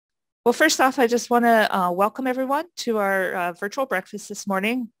Well, first off, I just want to welcome everyone to our virtual breakfast this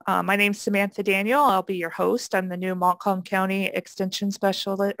morning. My name's Samantha Daniel. I'll be your host. I'm the new Montcalm County Extension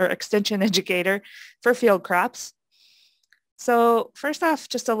Specialist or Extension Educator for field crops. So first off,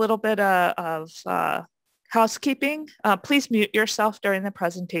 just a little bit of housekeeping. Please mute yourself during the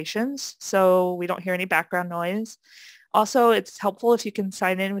presentations so we don't hear any background noise. Also, it's helpful if you can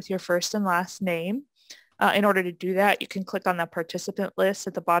sign in with your first and last name. In order to do that, you can click on the participant list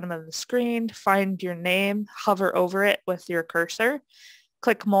at the bottom of the screen, find your name, hover over it with your cursor,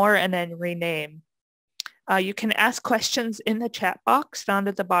 click more, and then rename. You can ask questions in the chat box found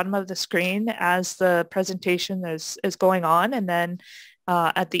at the bottom of the screen as the presentation is going on, and then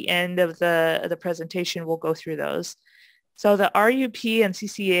at the end of the presentation, we'll go through those. So the RUP and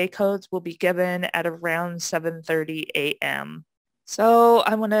CCA codes will be given at around 7:30 a.m. So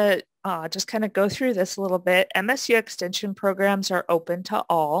I want to just kind of go through this a little bit. MSU Extension programs are open to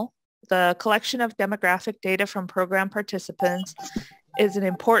all. The collection of demographic data from program participants is an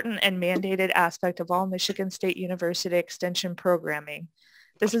important and mandated aspect of all Michigan State University Extension programming.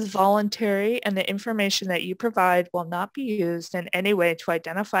 This is voluntary, and the information that you provide will not be used in any way to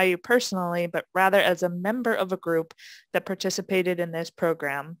identify you personally, but rather as a member of a group that participated in this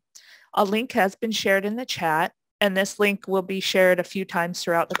program. A link has been shared in the chat, and this link will be shared a few times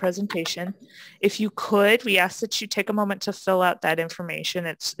throughout the presentation. If you could, we ask that you take a moment to fill out that information.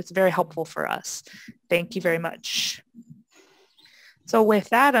 It's very helpful for us. Thank you very much. So with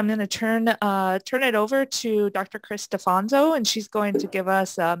that, I'm going to turn it over to Dr. Chris DiFonzo, and she's going to give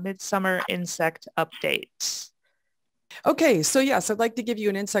us a midsummer insect update. Okay, so yes, I'd like to give you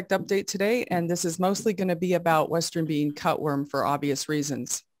an insect update today, and this is mostly going to be about Western bean cutworm for obvious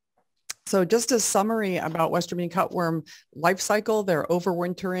reasons. So just a summary about Western bean cutworm life cycle, they're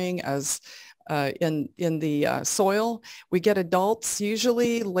overwintering as in the soil. We get adults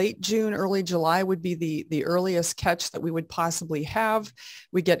usually late June, early July would be the earliest catch that we would possibly have.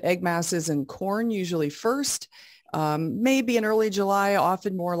 We get egg masses in corn usually first, maybe in early July,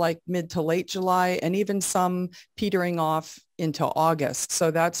 often more like mid to late July, and even some petering off into August. So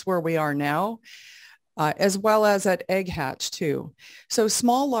that's where we are now. As well as at egg hatch too. So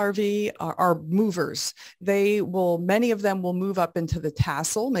small larvae are movers. Many of them will move up into the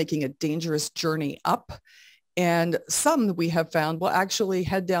tassel, making a dangerous journey up. And some we have found will actually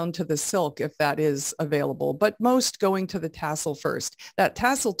head down to the silk if that is available, but most going to the tassel first. That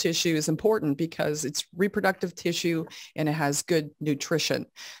tassel tissue is important because it's reproductive tissue and it has good nutrition.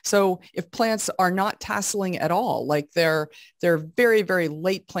 So if plants are not tasseling at all, like they're very, very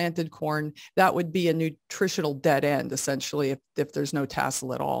late planted corn, that would be a nutritional dead end essentially if there's no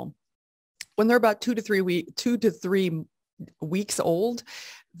tassel at all. When they're about 2 to 3 weeks old,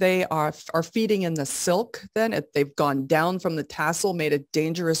 they are feeding in the silk. Then they've gone down from the tassel, made a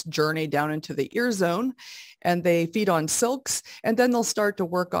dangerous journey down into the ear zone, and they feed on silks, and then they'll start to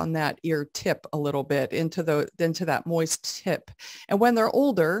work on that ear tip a little bit into that moist tip. And when they're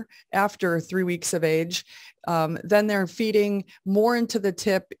older, after 3 weeks of age, then they're feeding more into the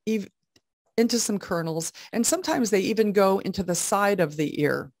tip, into some kernels, and sometimes they even go into the side of the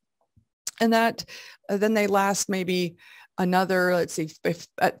ear. And that then they last maybe another, let's see, if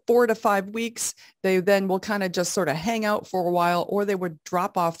at 4 to 5 weeks, they then will kind of just sort of hang out for a while, or they would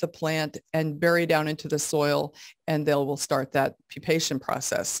drop off the plant and bury down into the soil, and they will start that pupation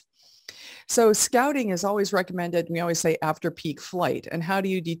process. So scouting is always recommended. We always say after peak flight. And how do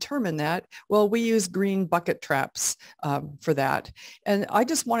you determine that? Well, we use green bucket traps for that. And I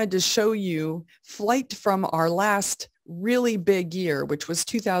just wanted to show you flight from our last really big year, which was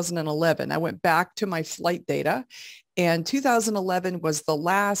 2011. I went back to my flight data, and 2011 was the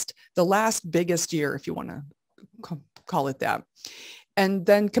last biggest year, if you want to call it that. And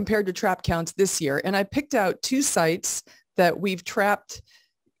then compared to trap counts this year. And I picked out 2 sites that we've trapped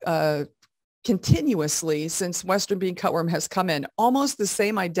continuously since Western bean cutworm has come in, almost the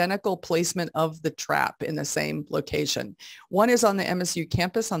same identical placement of the trap in the same location. One is on the MSU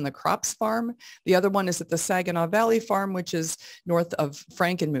campus on the Crops Farm. The other one is at the Saginaw Valley Farm, which is north of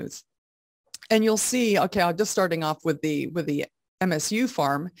Frankenmuth. And you'll see, okay, I'm just starting off with the MSU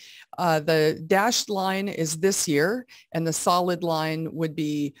farm. The dashed line is this year, and the solid line would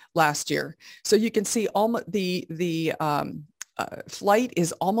be last year. So you can see the flight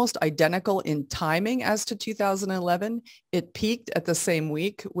is almost identical in timing as to 2011. It peaked at the same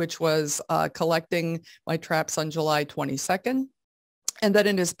week, which was collecting my traps on July 22nd. And then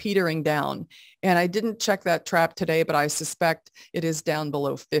it is petering down. And I didn't check that trap today, but I suspect it is down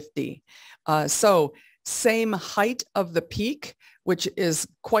below 50. So same height of the peak, which is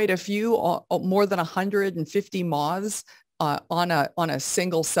quite a few, more than 150 moths on a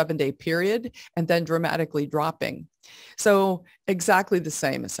single 7-day period and then dramatically dropping. So exactly the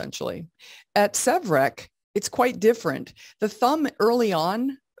same, essentially. At Sevrec, it's quite different. The thumb early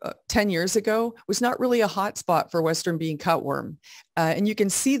on, 10 years ago, was not really a hot spot for Western bean cutworm. And you can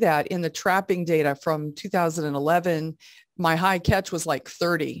see that in the trapping data from 2011. My high catch was like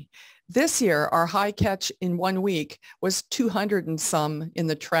 30. This year, our high catch in 1 week was 200 and some in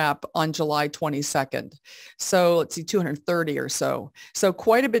the trap on July 22nd. So let's see, 230 or so. So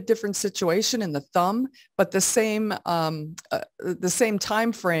quite a bit different situation in the thumb, but the same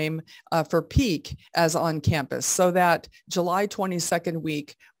time frame for peak as on campus. So that July 22nd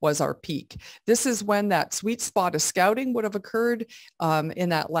week was our peak. This is when that sweet spot of scouting would have occurred in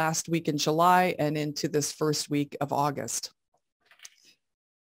that last week in July and into this first week of August.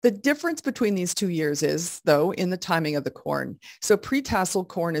 The difference between these 2 years is, though, in the timing of the corn. So pre-tassel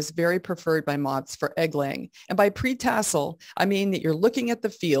corn is very preferred by moths for egg laying. And by pre-tassel, I mean that you're looking at the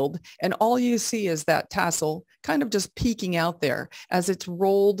field and all you see is that tassel kind of just peeking out there as it's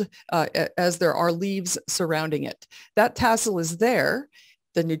rolled, as there are leaves surrounding it. That tassel is there.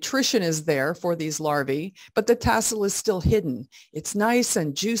 The nutrition is there for these larvae, but the tassel is still hidden. It's nice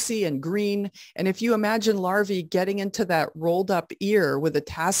and juicy and green. And if you imagine larvae getting into that rolled up ear with a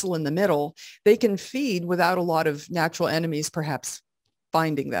tassel in the middle, they can feed without a lot of natural enemies perhaps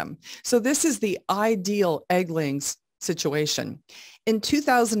finding them. So this is the ideal egg laying situation. In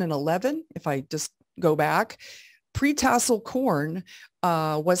 2011, if I just go back, pre-tassel corn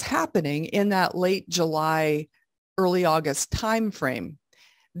was happening in that late July, early August timeframe.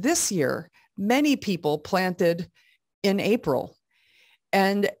 This year, many people planted in April,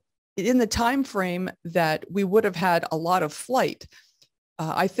 and in the time frame that we would have had a lot of flight.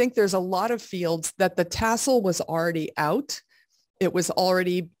 I think there's a lot of fields that the tassel was already out. It was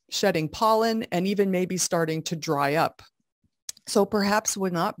already shedding pollen and even maybe starting to dry up. So perhaps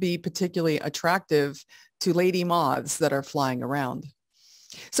would not be particularly attractive to lady moths that are flying around.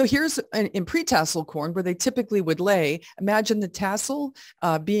 So here's in pre-tassel corn where they typically would lay. Imagine the tassel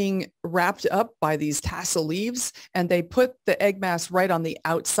being wrapped up by these tassel leaves, and they put the egg mass right on the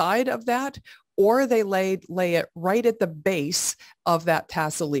outside of that, or they lay it right at the base of that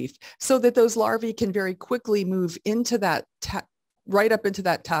tassel leaf so that those larvae can very quickly move into that right up into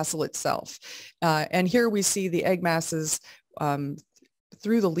that tassel itself. And here we see the egg masses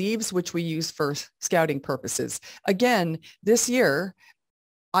through the leaves, which we use for scouting purposes. Again, this year,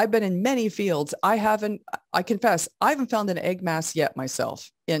 I've been in many fields. I confess, I haven't found an egg mass yet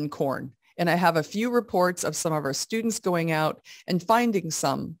myself in corn. And I have a few reports of some of our students going out and finding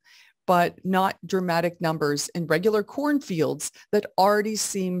some, but not dramatic numbers in regular cornfields that already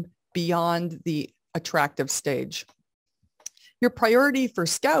seem beyond the attractive stage. Your priority for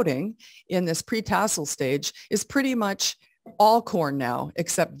scouting in this pre-tassel stage is pretty much all corn now,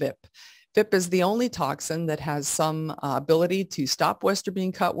 except VIP. VIP is the only toxin that has some ability to stop Western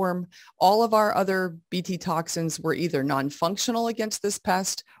bean cutworm. all of our other Bt toxins were either non-functional against this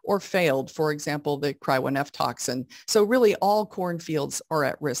pest or failed, for example, the Cry1F toxin. So really all cornfields are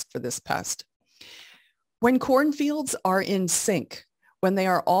at risk for this pest. When cornfields are in sync, when they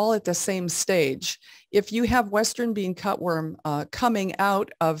are all at the same stage, if you have Western bean cutworm coming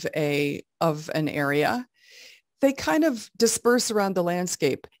out of an area, they kind of disperse around the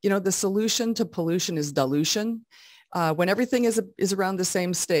landscape. You know, the solution to pollution is dilution. When everything is around the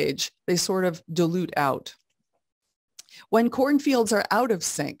same stage, they sort of dilute out. When cornfields are out of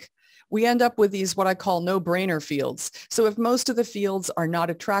sync, we end up with these what I call no-brainer fields. So if most of the fields are not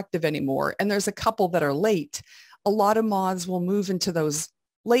attractive anymore, and there's a couple that are late, a lot of moths will move into those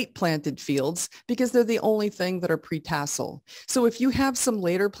late planted fields because they're the only thing that are pre-tassel. So if you have some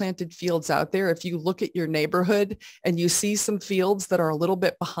later planted fields out there, if you look at your neighborhood and you see some fields that are a little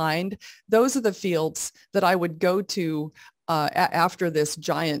bit behind, those are the fields that I would go to after this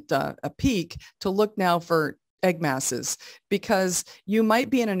giant peak to look now for egg masses, because you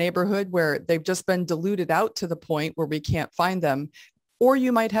might be in a neighborhood where they've just been diluted out to the point where we can't find them, or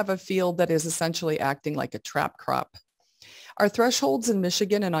you might have a field that is essentially acting like a trap crop. Our thresholds in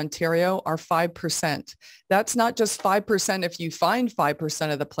Michigan and Ontario are 5%. That's not just 5% if you find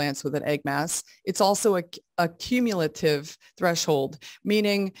 5% of the plants with an egg mass. It's also a cumulative threshold,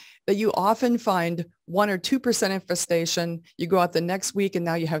 meaning that you often find 1 or 2% infestation. You go out the next week and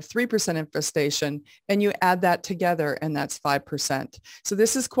now you have 3% infestation, and you add that together and that's 5%. So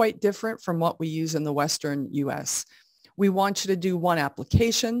this is quite different from what we use in the Western US. We want you to do one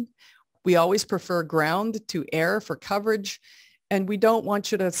application. We always prefer ground to air for coverage, and we don't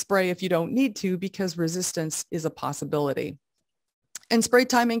want you to spray if you don't need to because resistance is a possibility. And spray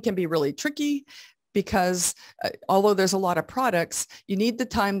timing can be really tricky. because although there's a lot of products, you need to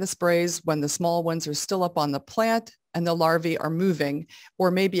time the sprays when the small ones are still up on the plant and the larvae are moving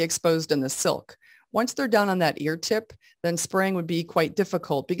or maybe exposed in the silk. Once they're down on that ear tip, then spraying would be quite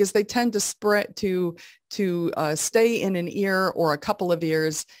difficult because they tend to spread to stay in an ear or a couple of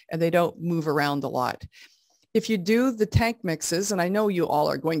ears, and they don't move around a lot. If you do the tank mixes, and I know you all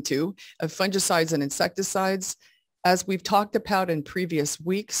are going to, of fungicides and insecticides, as we've talked about in previous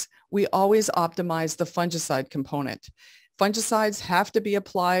weeks, we always optimize the fungicide component. Fungicides have to be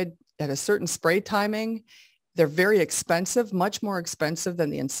applied at a certain spray timing. They're very expensive, much more expensive than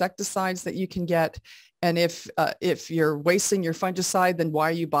the insecticides that you can get. And if you're wasting your fungicide, then why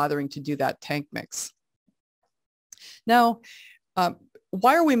are you bothering to do that tank mix? Now,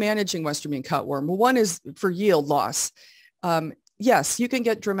 why are we managing Western bean cutworm? Well, one is for yield loss. Yes, you can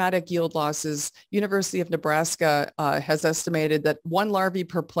get dramatic yield losses. University of Nebraska has estimated that 1 larvae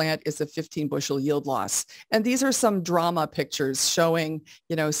per plant is a 15 bushel yield loss. And these are some drama pictures showing,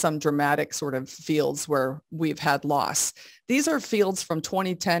 some dramatic sort of fields where we've had loss. These are fields from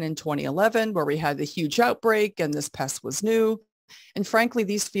 2010 and 2011 where we had the huge outbreak and this pest was new. And frankly,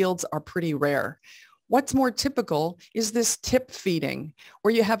 these fields are pretty rare. What's more typical is this tip feeding,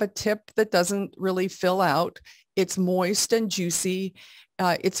 where you have a tip that doesn't really fill out. It's moist and juicy.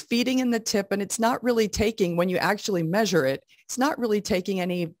 It's feeding in the tip, and it's not really taking, when you actually measure it, it's not really taking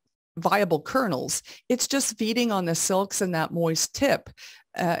any viable kernels. It's just feeding on the silks and that moist tip.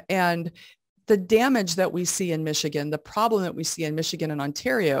 And the damage that we see in Michigan, the problem that we see in Michigan and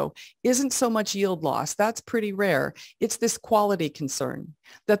Ontario isn't so much yield loss. That's pretty rare. It's this quality concern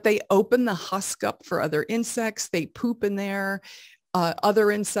that they open the husk up for other insects. They poop in there.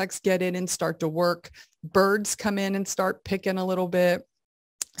 Other insects get in and start to work. Birds come in and start picking a little bit.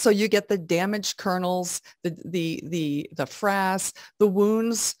 So you get the damaged kernels, the frass, the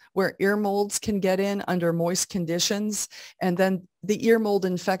wounds where ear molds can get in under moist conditions. And then the ear mold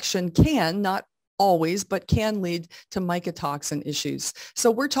infection can, not always, but can lead to mycotoxin issues.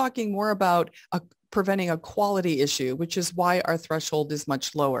 So we're talking more about preventing a quality issue, which is why our threshold is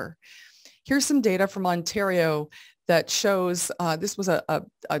much lower. Here's some data from Ontario that shows, this was a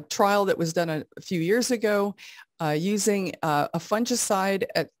trial that was done a few years ago using a fungicide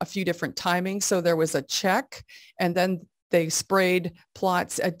at a few different timings. So there was a check, and then they sprayed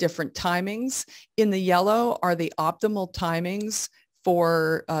plots at different timings. In the yellow are the optimal timings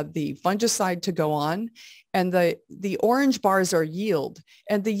for the fungicide to go on. And the orange bars are yield,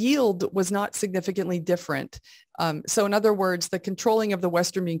 and the yield was not significantly different. So in other words, the controlling of the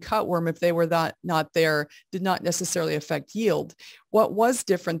Western bean cutworm, if they were not there, did not necessarily affect yield. What was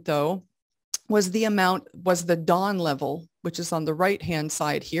different though was the dawn level, which is on the right-hand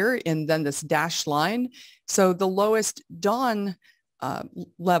side here, and then this dashed line. So the lowest dawn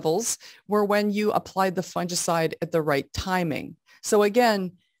levels were when you applied the fungicide at the right timing. So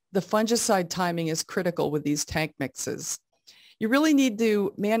again, the fungicide timing is critical with these tank mixes. You really need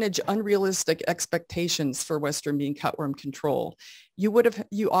to manage unrealistic expectations for Western bean cutworm control.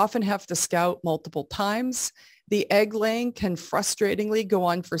 You often have to scout multiple times. The egg laying can frustratingly go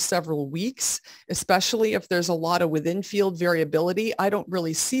on for several weeks, especially if there's a lot of within field variability. I don't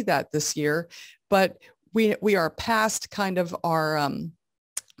really see that this year, but we are past kind of our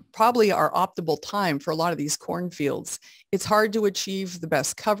probably our optimal time for a lot of these cornfields. It's hard to achieve the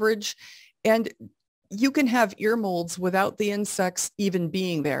best coverage, and you can have ear molds without the insects even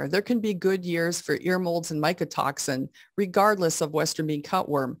being there. There can be good years for ear molds and mycotoxin, regardless of Western bean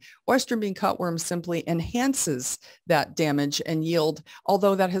cutworm. Western bean cutworm simply enhances that damage and yield,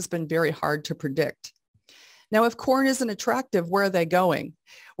 although that has been very hard to predict. Now, if corn isn't attractive, where are they going?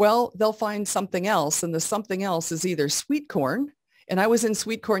 Well, they'll find something else, and the something else is either sweet corn, and I was in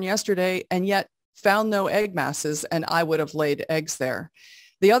sweet corn yesterday and yet found no egg masses, and I would have laid eggs there.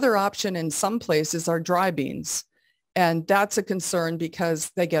 The other option in some places are dry beans. And that's a concern because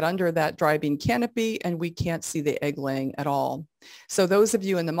they get under that dry bean canopy and we can't see the egg laying at all. So those of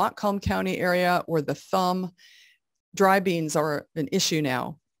you in the Montcalm County area or the Thumb, dry beans are an issue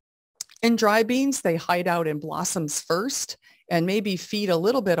now. In dry beans, they hide out in blossoms first and maybe feed a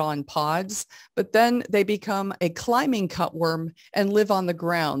little bit on pods, but then they become a climbing cutworm and live on the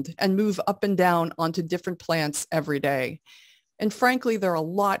ground and move up and down onto different plants every day. And frankly, they're a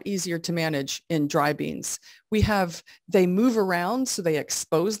lot easier to manage in dry beans. They move around, so they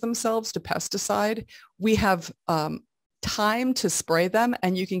expose themselves to pesticide. We have time to spray them,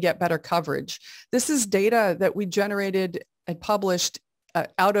 and you can get better coverage. This is data that we generated and published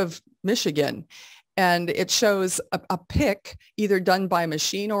out of Michigan. And it shows a pick either done by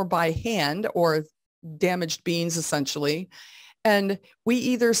machine or by hand, or damaged beans essentially. And we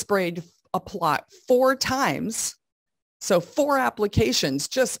either sprayed a plot 4 times, so 4 applications,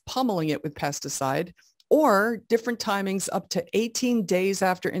 just pummeling it with pesticide, or different timings up to 18 days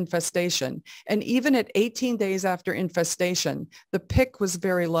after infestation. And even at 18 days after infestation, the pick was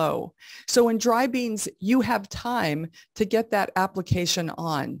very low. So in dry beans, you have time to get that application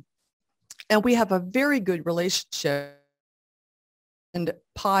on. And we have a very good relationship and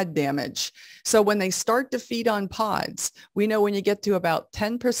pod damage. So when they start to feed on pods, we know when you get to about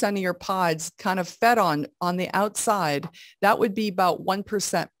 10% of your pods kind of fed on the outside, that would be about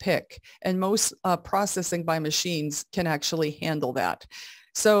 1% pick. And most processing by machines can actually handle that.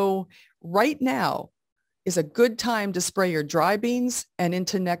 So right now is a good time to spray your dry beans and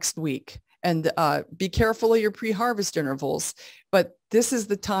into next week. And be careful of your pre-harvest intervals. But this is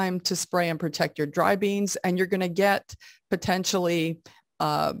the time to spray and protect your dry beans, and you're going to get potentially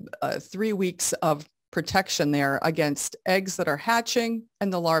 3 weeks of protection there against eggs that are hatching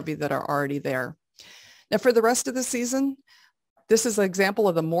and the larvae that are already there. Now for the rest of the season, this is an example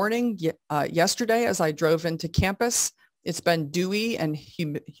of the morning yesterday as I drove into campus. It's been dewy and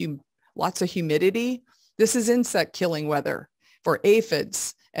lots of humidity. This is insect killing weather for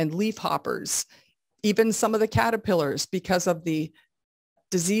aphids and leafhoppers, even some of the caterpillars because of the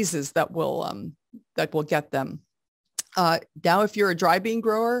diseases that will get them. Now, if you're a dry bean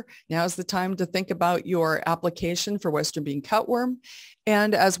grower, now's the time to think about your application for Western bean cutworm.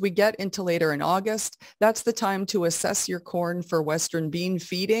 And as we get into later in August, that's the time to assess your corn for Western bean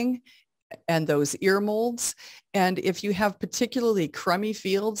feeding and those ear molds. And if you have particularly crummy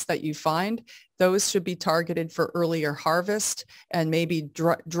fields that you find, those should be targeted for earlier harvest and maybe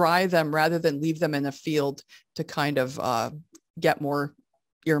dry them rather than leave them in a field to kind of get more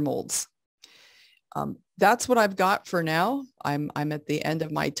ear molds. That's what I've got for now. I'm at the end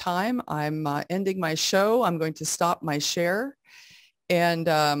of my time. I'm ending my show. I'm going to stop my share. And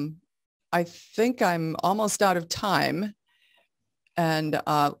I think I'm almost out of time. And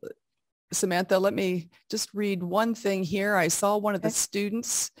Samantha, let me just read one thing here. I saw one of the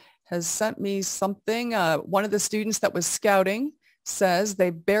students has sent me something. One of the students that was scouting says they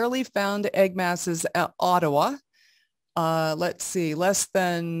barely found egg masses at Ottawa. Let's see, less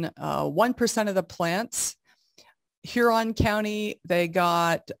than 1% of the plants. Huron County, they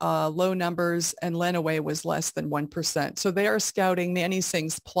got low numbers, and Lenawee was less than 1%. So they are scouting Nanny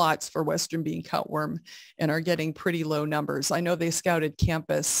Sing's plots for Western bean cutworm and are getting pretty low numbers. I know they scouted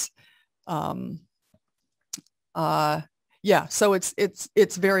campus. Yeah, so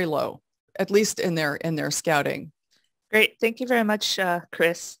it's very low, at least in their scouting. Great, thank you very much,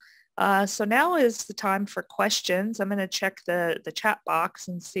 Chris. So now is the time for questions. I'm going to check the chat box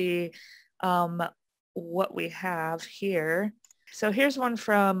and see what we have here. So here's one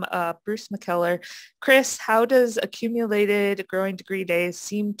from Bruce McKellar. Chris, how does accumulated growing degree days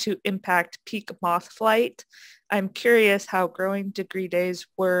seem to impact peak moth flight? I'm curious how growing degree days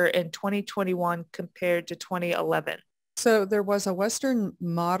were in 2021 compared to 2011. So there was a Western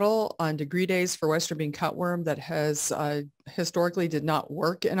model on degree days for Western bean cutworm that has historically did not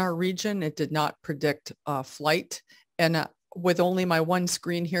work in our region. It did not predict flight. And with only my one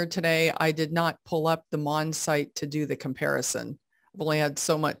screen here today, I did not pull up the MON site to do the comparison. I've only had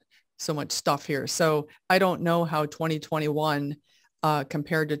so much stuff here. So I don't know how 2021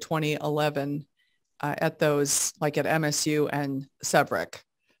 compared to 2011 at those, like at MSU and Severick.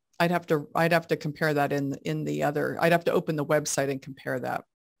 I'd have to compare that in the other. I'd have to open the website and compare that.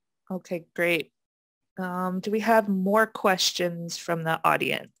 Okay, great. Do we have more questions from the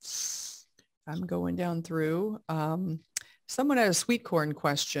audience? I'm going down through. Someone had a sweet corn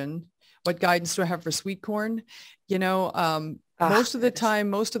question. What guidance do I have for sweet corn? You know, most of the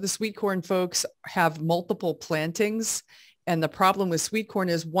time, most of the sweet corn folks have multiple plantings. And the problem with sweet corn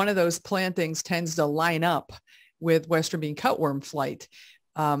is one of those plantings tends to line up with Western bean cutworm flight.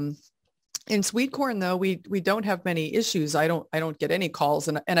 In sweet corn, though, we don't have many issues. I don't get any calls,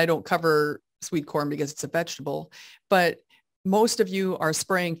 and I don't cover sweet corn because it's a vegetable. But most of you are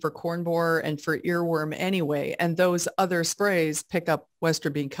spraying for corn borer and for earworm anyway, and those other sprays pick up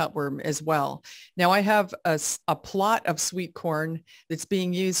Western bean cutworm as well. Now I have a plot of sweet corn that's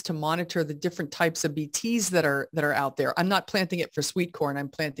being used to monitor the different types of BTs that are out there. I'm not planting it for sweet corn. I'm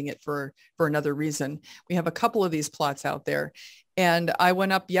planting it for another reason. We have a couple of these plots out there, and I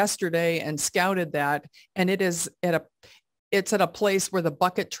went up yesterday and scouted that, and it's at a place where the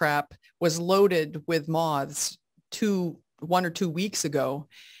bucket trap was loaded with moths 1 or 2 weeks ago.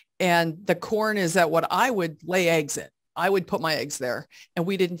 And the corn is at what I would lay eggs in. I would put my eggs there, and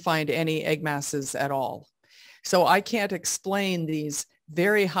we didn't find any egg masses at all. So I can't explain these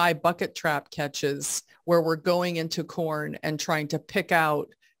very high bucket trap catches where we're going into corn and trying to pick out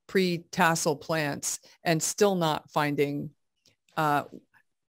pre-tassel plants and still not finding the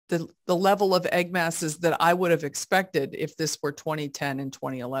level of egg masses that I would have expected if this were 2010 and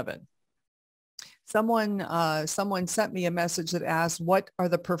 2011. Someone sent me a message that asked, what are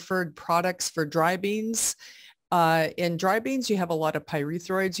the preferred products for dry beans? In dry beans, you have a lot of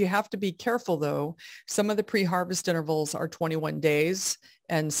pyrethroids. You have to be careful though. Some of the pre-harvest intervals are 21 days.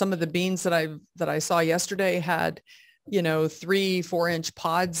 And some of the beans that I saw yesterday had, 3-4 inch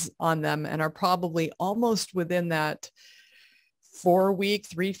pods on them and are probably almost within that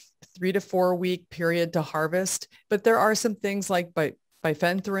 3 to 4 week period to harvest. But there are some things like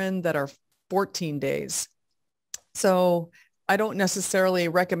bifenthrin that are 14 days. So I don't necessarily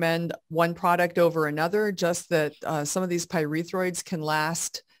recommend one product over another, just that some of these pyrethroids can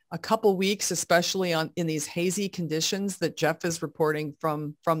last a couple weeks, especially in these hazy conditions that Jeff is reporting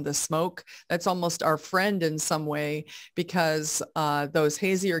from the smoke. That's almost our friend in some way, because those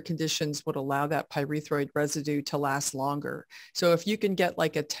hazier conditions would allow that pyrethroid residue to last longer. So if you can get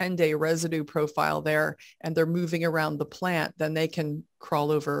like a 10-day residue profile there and they're moving around the plant, then they can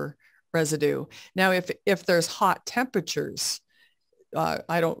crawl over residue. Now, if there's hot temperatures,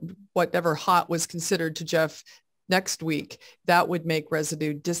 whatever hot was considered to Jeff next week, that would make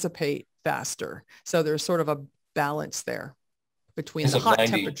residue dissipate faster. So there's sort of a balance there between the hot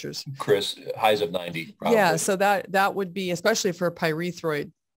 90, temperatures. Chris, highs of 90. Probably. Yeah, so that would be, especially for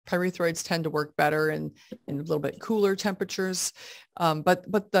pyrethroid. Pyrethroids tend to work better in a little bit cooler temperatures. But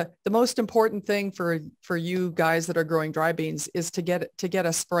the most important thing for you guys that are growing dry beans is to get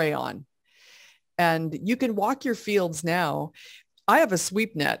a spray on. And you can walk your fields now. I have a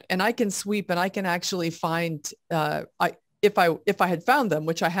sweep net and I can sweep and I can actually find, if I had found them,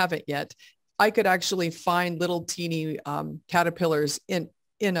 which I haven't yet, I could actually find little teeny caterpillars in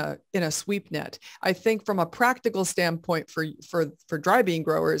a sweep net. I think from a practical standpoint for dry bean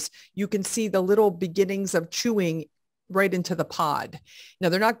growers, you can see the little beginnings of chewing right into the pod. Now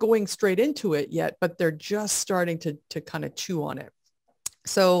they're not going straight into it yet, but they're just starting to kind of chew on it.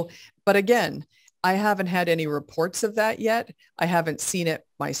 So, but again, I haven't had any reports of that yet. I haven't seen it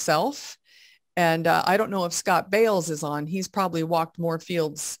myself. And I don't know if Scott Bales is on. He's probably walked more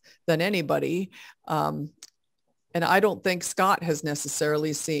fields than anybody. And I don't think Scott has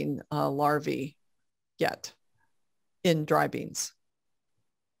necessarily seen larvae yet in dry beans.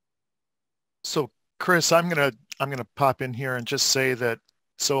 So Chris, I'm gonna pop in here and just say that,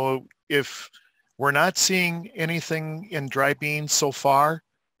 so if we're not seeing anything in dry beans so far,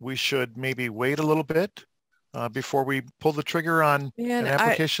 we should maybe wait a little bit before we pull the trigger on an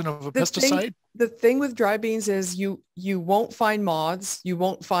application of a pesticide? The thing with dry beans is you won't find moths, you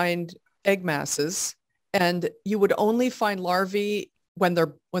won't find egg masses, and you would only find larvae when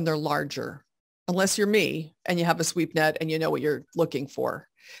they're larger, unless you're me and you have a sweep net and you know what you're looking for.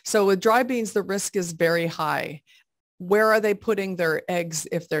 So with dry beans, the risk is very high. Where are they putting their eggs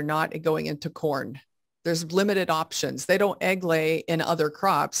if they're not going into corn? There's limited options. They don't egg lay in other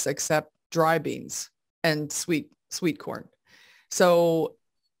crops except dry beans and sweet corn. So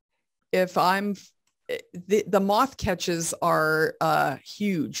if the moth catches are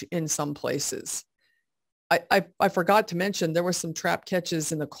huge in some places. I forgot to mention there were some trap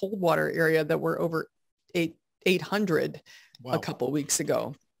catches in the cold water area that were over 800 wow. a couple of weeks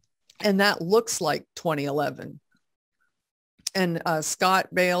ago. And that looks like 2011. And Scott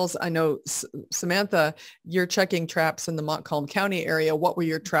Bales, I know Samantha, you're checking traps in the Montcalm County area. What were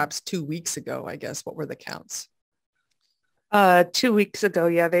your traps 2 weeks ago, I guess? What were the counts? 2 weeks ago,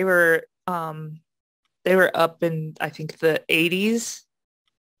 yeah, they were up in, I think, the 80s,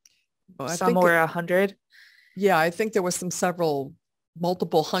 somewhere 100. Yeah, I think there was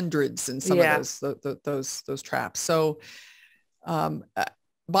multiple hundreds in some of those traps. So I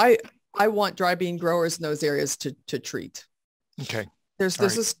want dry bean growers in those areas to treat. Okay. There's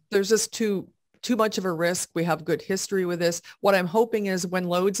just too much of a risk. We have good history with this. What I'm hoping is when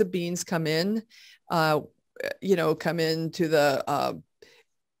loads of beans come in, come into the,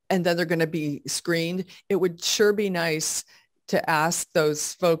 and then they're going to be screened. It would sure be nice to ask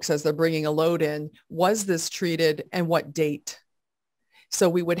those folks as they're bringing a load in, was this treated and what date? So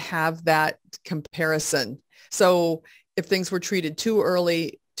we would have that comparison. So if things were treated too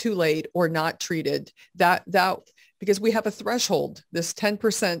early, too late, or not treated, that because we have a threshold, this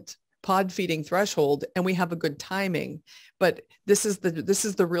 10% pod feeding threshold, and we have a good timing. But this is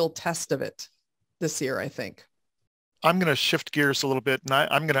the real test of it this year, I think. I'm going to shift gears a little bit, and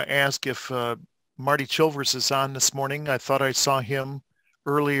I'm going to ask if Marty Chilvers is on this morning. I thought I saw him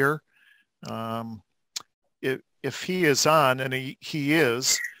earlier. If he is on, and he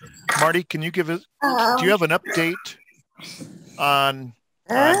is, Marty, can you give us, do you have an update on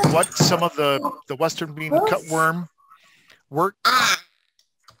on what some of the Western bean cutworm work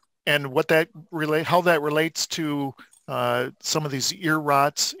and how that relates to some of these ear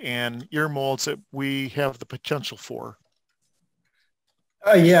rots and ear molds that we have the potential for.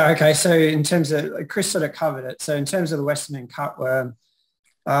 Oh yeah, okay. So in terms of, Chris sort of covered it. So in terms of the Western bean cutworm,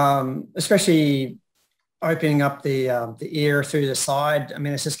 especially opening up the ear through the side, I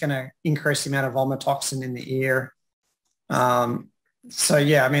mean, it's just going to increase the amount of vomitoxin in the ear. So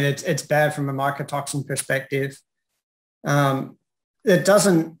yeah, I mean, it's bad from a mycotoxin perspective. It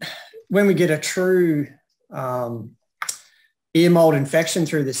doesn't, when we get a true ear mold infection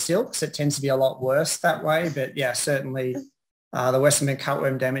through the silks, it tends to be a lot worse that way. But yeah, certainly the Western bean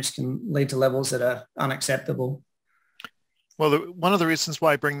cutworm damage can lead to levels that are unacceptable. Well, one of the reasons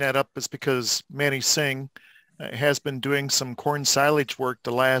why I bring that up is because Manny Singh has been doing some corn silage work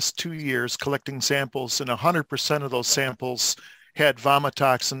the last 2 years, collecting samples, and 100% of those samples had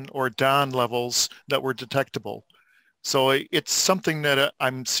vomitoxin or DON levels that were detectable. So it's something that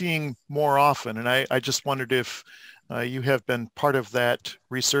I'm seeing more often, and I just wondered if you have been part of that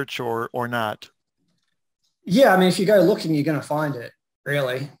research or not. Yeah, I mean, if you go looking, you're going to find it,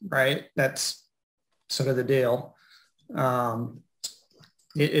 really, right? That's sort of the deal. Yeah,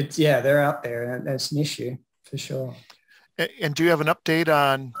 they're out there, and that's an issue for sure. And do you have an update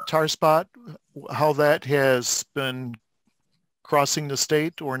on tar spot, how that has been crossing the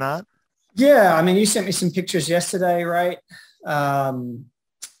state or not? Yeah, I mean, you sent me some pictures yesterday, right?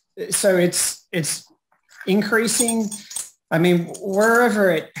 So it's increasing. I mean,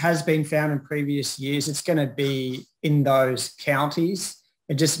 wherever it has been found in previous years, it's going to be in those counties.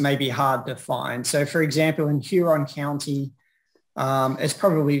 It just may be hard to find. So for example, in Huron County, it's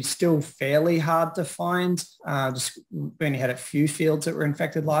probably still fairly hard to find. Just we only had a few fields that were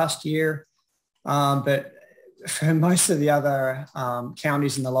infected last year. But for most of the other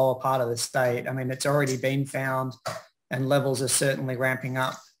counties in the lower part of the state, I mean, it's already been found and levels are certainly ramping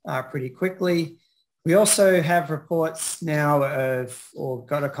up pretty quickly. We also have reports now or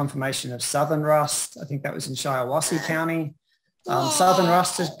got a confirmation of southern rust. I think that was in Shiawassee County. Southern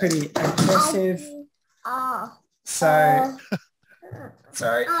rust is pretty aggressive. So,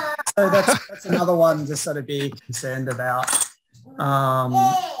 sorry. So that's another one to sort of be concerned about.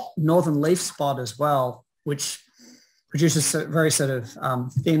 Northern leaf spot as well, which produces very sort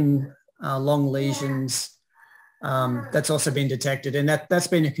of thin, long lesions. That's also been detected, and that's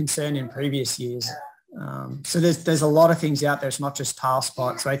been a concern in previous years. So there's a lot of things out there. It's not just tar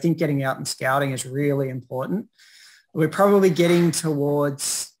spot. So I think getting out and scouting is really important. We're probably getting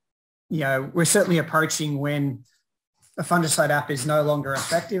towards, we're certainly approaching when a fungicide app is no longer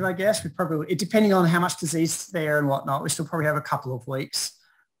effective, I guess. Depending on how much disease is there and whatnot, we still probably have a couple of weeks,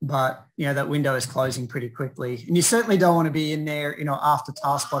 but that window is closing pretty quickly. And you certainly don't want to be in there, after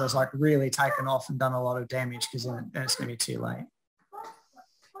tar spot has like really taken off and done a lot of damage, because then it's going to be too late.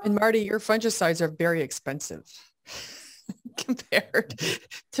 And Marty, your fungicides are very expensive compared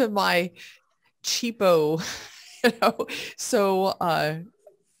to my cheapo, So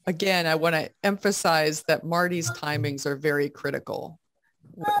again, I want to emphasize that Marty's timings are very critical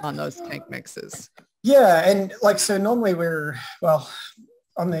on those tank mixes. Yeah, and so normally we're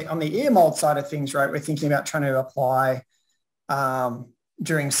on the ear mold side of things, right? We're thinking about trying to apply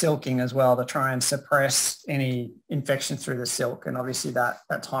during silking as well to try and suppress any infection through the silk, and obviously that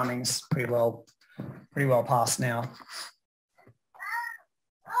timing's pretty well past now.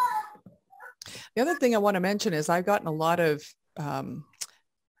 The other thing I want to mention is I've gotten a lot of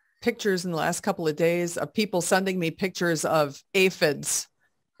pictures in the last couple of days of people sending me pictures of aphids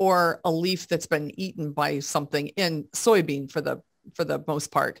or a leaf that's been eaten by something in soybean for the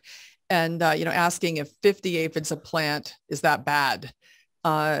most part. And, asking if 50 aphids a plant is that bad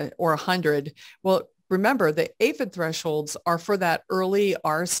or 100. Well, remember the aphid thresholds are for that early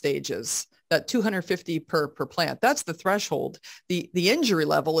R stages, that 250 per plant. That's the threshold. The injury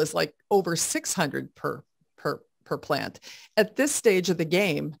level is like over 600 per plant. At this stage of the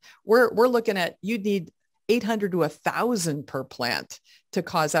game, we're looking at, you'd need 800 to 1,000 per plant to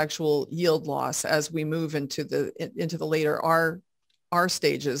cause actual yield loss as we move into the later R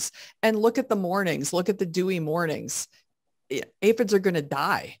stages. And look at the mornings, look at the dewy mornings. Aphids are going to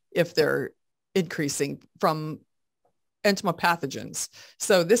die if they're increasing from entomopathogens.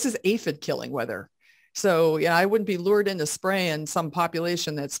 So this is aphid killing weather. So yeah, I wouldn't be lured into spraying some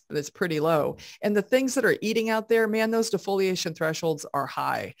population that's pretty low. And the things that are eating out there, man, those defoliation thresholds are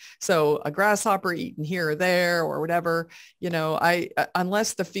high. So a grasshopper eaten here or there or whatever,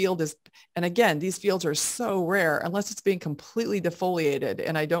 unless the field is, and again, these fields are so rare, unless it's being completely defoliated,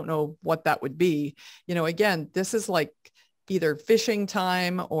 and I don't know what that would be. Again, this is like either fishing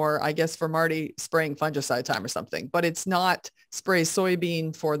time or I guess for Marty spraying fungicide time or something, but it's not spray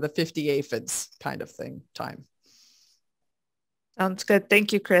soybean for the 50 aphids kind of thing time. Sounds good.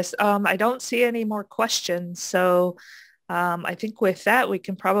 Thank you, Chris. I don't see any more questions. So I think with that, we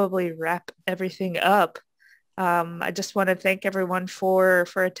can probably wrap everything up. I just want to thank everyone for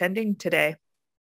attending today.